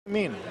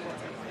mean?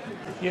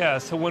 Yeah,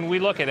 so when we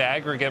look at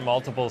aggregate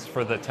multiples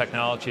for the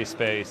technology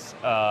space,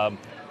 on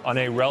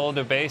a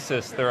relative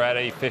basis, they're at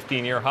a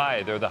 15-year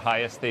high. They're the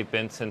highest they've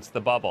been since the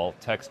bubble.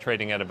 Tech's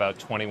trading at about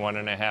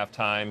 21.5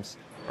 times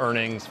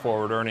earnings,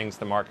 forward earnings.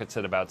 The market's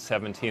at about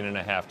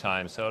 17.5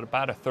 times, so at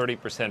about a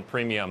 30%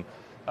 premium,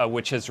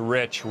 which is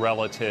rich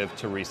relative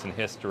to recent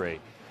history.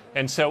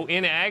 And so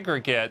in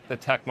aggregate, the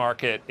tech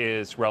market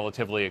is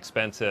relatively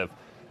expensive.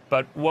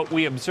 But what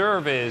we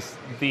observe is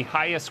the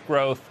highest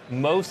growth,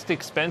 most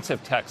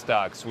expensive tech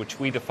stocks,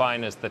 which we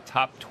define as the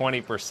top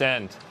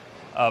 20%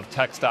 of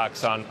tech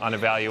stocks on a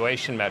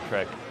valuation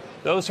metric,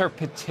 those are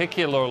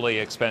particularly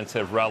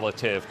expensive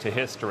relative to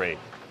history.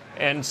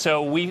 And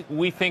so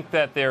we think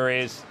that there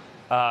is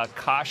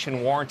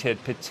caution warranted,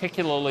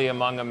 particularly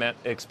among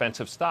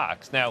expensive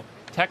stocks. Now,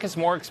 tech is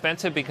more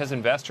expensive because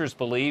investors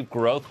believe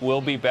growth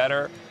will be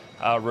better.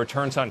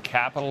 Returns on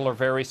capital are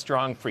very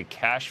strong. Free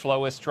cash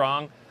flow is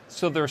strong.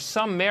 So there's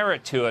some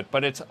merit to it,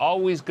 but it's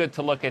always good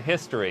to look at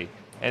history.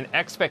 And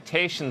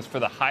expectations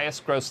for the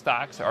highest growth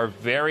stocks are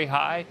very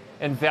high,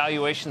 and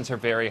valuations are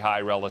very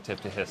high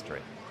relative to history.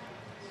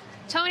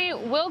 Tony,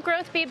 will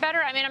growth be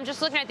better? I mean, I'm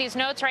just looking at these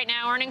notes right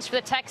now. Earnings for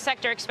the tech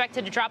sector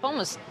expected to drop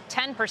almost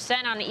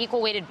 10% on an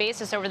equal weighted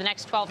basis over the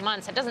next 12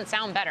 months. It doesn't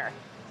sound better.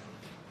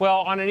 Well,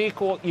 on an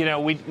equal,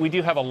 we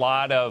do have a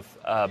lot of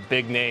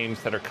big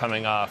names that are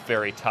coming off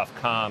very tough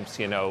comps.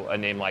 A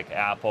name like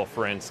Apple,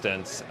 for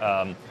instance,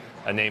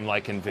 a name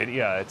like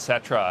NVIDIA, et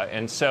cetera.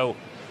 And so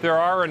there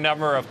are a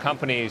number of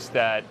companies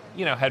that,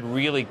 had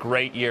really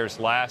great years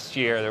last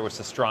year. There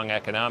was a strong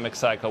economic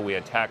cycle. We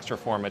had tax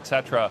reform, et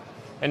cetera.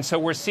 And so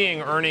we're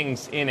seeing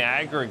earnings in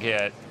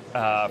aggregate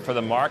for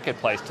the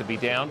marketplace to be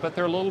down, but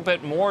they're a little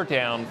bit more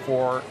down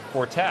for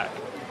tech.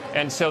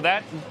 And so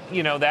that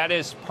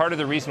is part of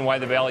the reason why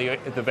the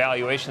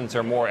valuations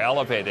are more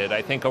elevated.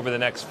 I think over the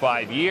next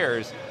 5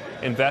 years,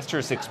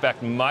 investors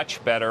expect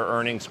much better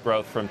earnings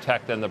growth from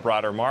tech than the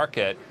broader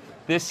market.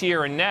 This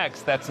year and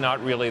next, that's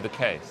not really the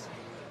case.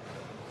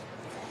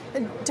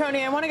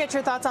 Tony, I want to get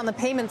your thoughts on the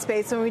payment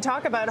space. When we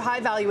talk about high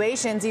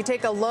valuations, you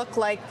take a look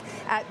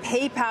at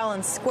PayPal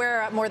and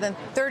Square at more than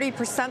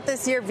 30%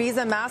 this year,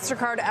 Visa,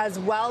 MasterCard as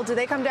well. Do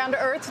they come down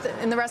to earth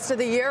in the rest of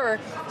the year or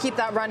keep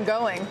that run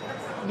going?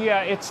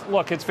 Yeah,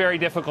 it's very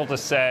difficult to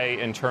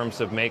say in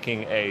terms of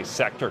making a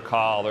sector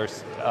call.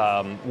 There's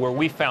where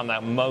we found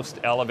that most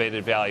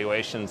elevated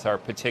valuations are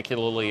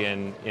particularly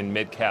in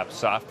mid-cap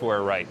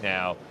software right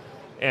now.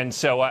 And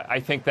so I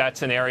think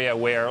that's an area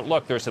where,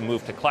 there's a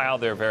move to cloud.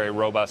 There are very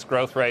robust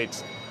growth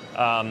rates.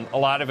 A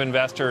lot of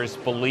investors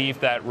believe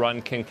that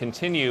run can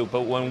continue.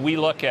 But when we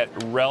look at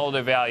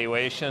relative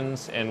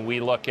valuations and we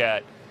look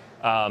at,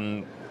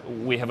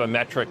 we have a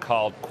metric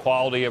called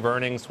quality of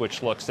earnings,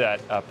 which looks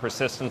at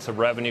persistence of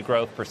revenue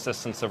growth,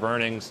 persistence of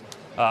earnings,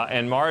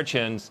 and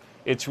margins.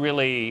 It's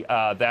really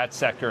that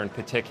sector in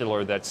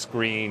particular that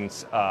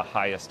screens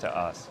highest to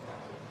us.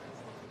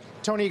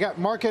 Tony, you got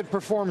market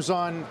performs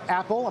on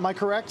Apple, am I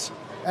correct?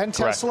 And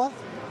Tesla,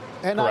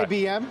 and Correct.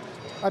 IBM.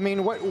 I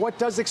mean, what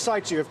does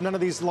excite you if none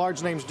of these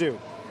large names do?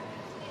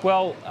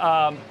 Well,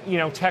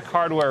 tech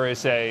hardware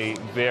is a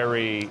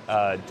very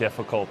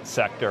difficult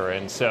sector.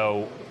 And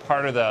so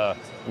part of the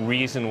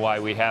reason why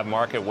we have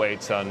market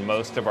weights on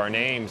most of our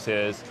names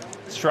is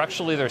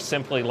structurally there's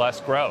simply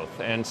less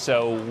growth. And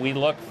so we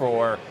look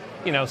for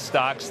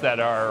stocks that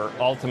are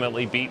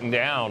ultimately beaten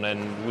down,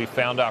 and we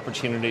found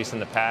opportunities in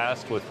the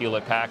past with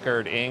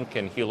Hewlett-Packard Inc.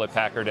 and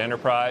Hewlett-Packard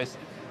Enterprise.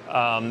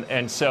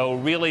 And so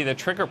really the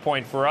trigger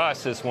point for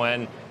us is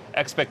when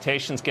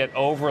expectations get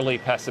overly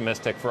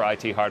pessimistic for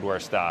IT hardware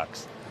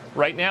stocks.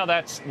 Right now,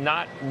 that's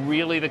not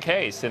really the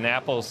case. In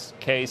Apple's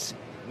case,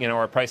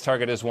 our price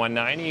target is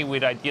 190.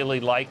 We'd ideally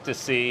like to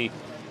see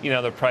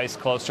the price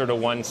closer to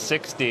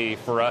 160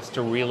 for us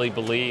to really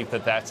believe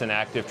that that's an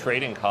active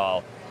trading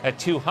call. At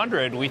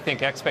 200, we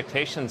think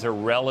expectations are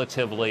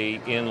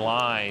relatively in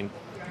line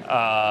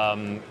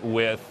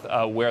with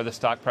where the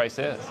stock price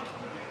is.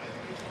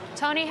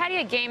 Tony, how do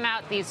you game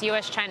out these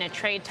U.S.-China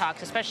trade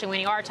talks, especially when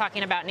you are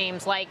talking about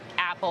names like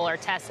Apple or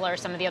Tesla or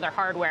some of the other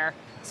hardware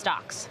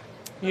stocks?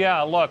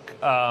 Yeah, look,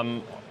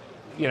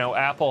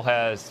 Apple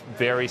has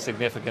very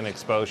significant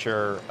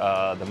exposure,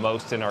 the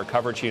most in our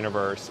coverage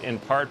universe, in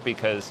part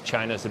because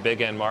China's a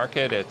big end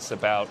market. It's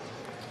about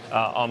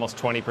almost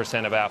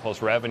 20% of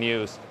Apple's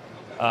revenues.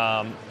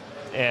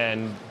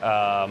 And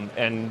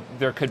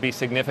there could be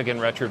significant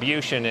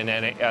retribution in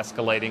an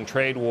escalating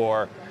trade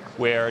war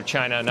where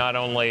China not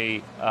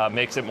only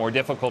makes it more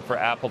difficult for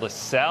Apple to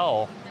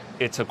sell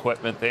its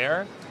equipment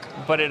there,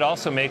 but it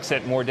also makes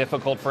it more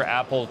difficult for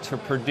Apple to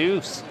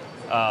produce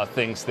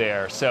things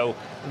there. So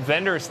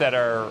vendors that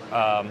are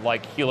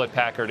like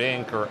Hewlett-Packard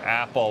Inc. or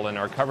Apple in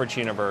our coverage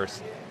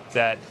universe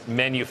that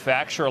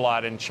manufacture a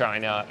lot in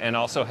China and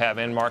also have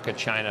in-market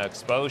China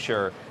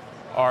exposure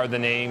are the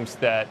names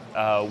that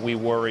we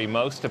worry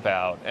most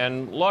about.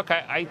 And look,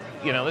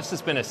 this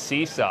has been a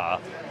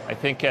seesaw. I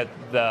think at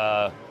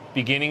the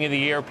beginning of the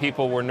year,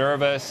 people were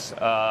nervous.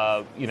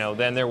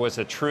 Then there was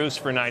a truce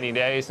for 90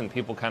 days, and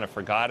people kind of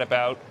forgot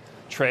about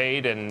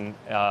trade, and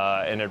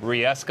it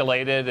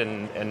re-escalated,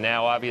 and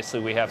now obviously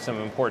we have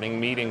some important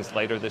meetings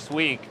later this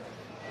week.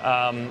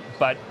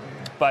 But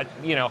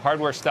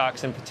hardware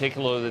stocks in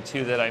particular, the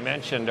two that I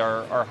mentioned,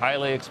 are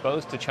highly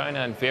exposed to China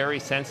and very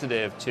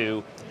sensitive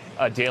to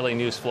daily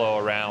news flow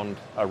around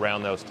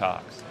those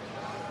talks.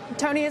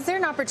 Tony, is there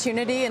an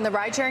opportunity in the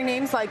ride-sharing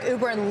names like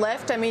Uber and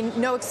Lyft? I mean,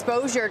 no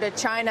exposure to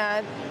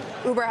China.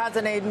 Uber has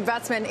an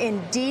investment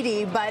in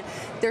Didi, but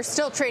they're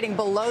still trading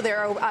below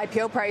their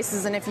IPO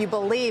prices. And if you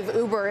believe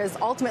Uber is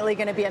ultimately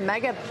going to be a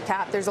mega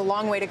cap, there's a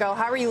long way to go.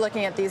 How are you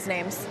looking at these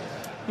names?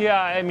 Yeah,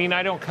 I mean,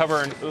 I don't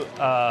cover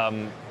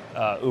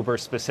Uber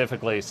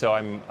specifically, so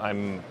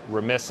I'm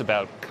remiss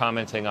about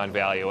commenting on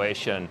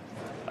valuation.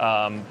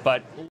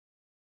 But